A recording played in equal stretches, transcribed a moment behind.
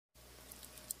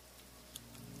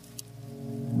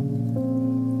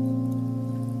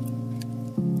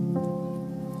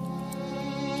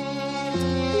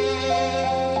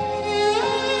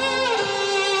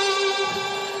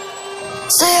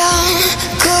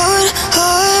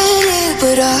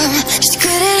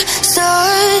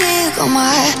Got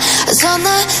my eyes on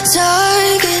the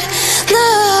target. No,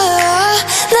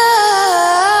 no.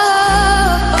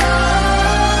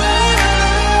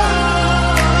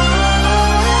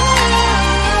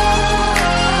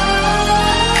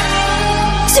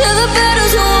 Till the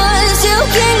battle's won, till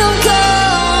kingdom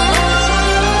come.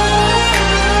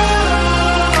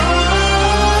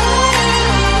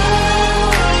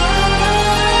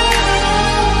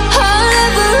 I'll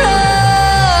never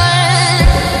run.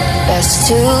 Best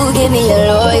to give me your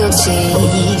loyalty,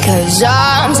 'cause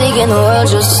I'm taking the world,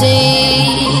 you'll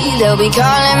see. They'll be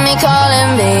calling me,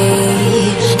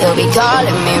 they'll be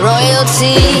calling me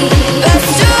royalty. Best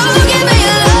to give me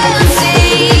your loyalty,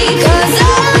 'cause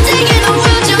I'm taking the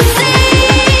world, you'll see.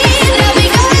 They'll be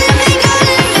calling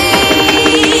me,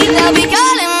 they'll be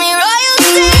calling me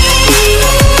royalty.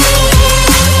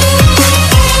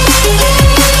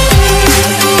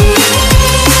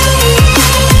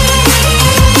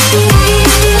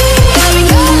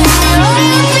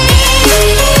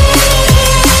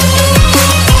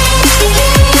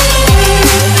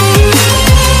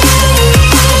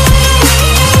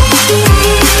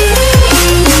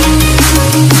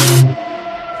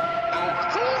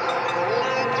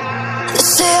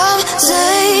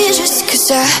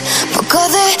 I broke all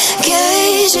the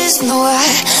cages, no, I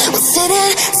won't sit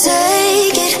and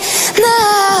take it. No,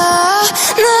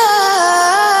 no.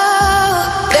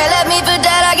 They left me for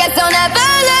dead, I guess I'll never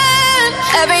learn.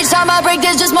 Every time I break,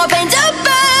 there's just more pain to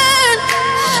burn.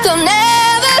 They'll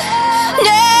never,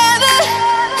 never,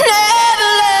 never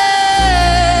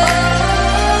learn.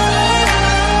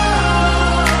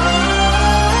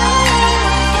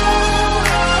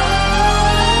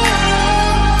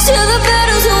 Till the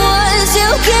battle's won,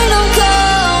 till kingdom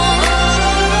come.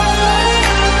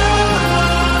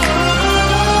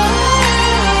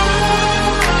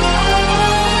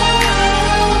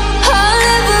 I'll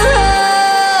never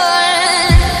run.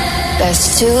 Best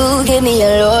to give me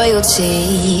your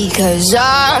loyalty, 'cause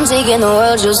I'm taking the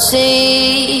world, you'll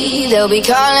see. They'll be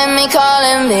calling me,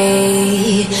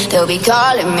 they'll be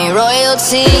calling me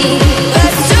royalty.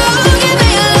 Best to give me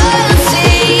your loyalty,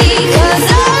 'cause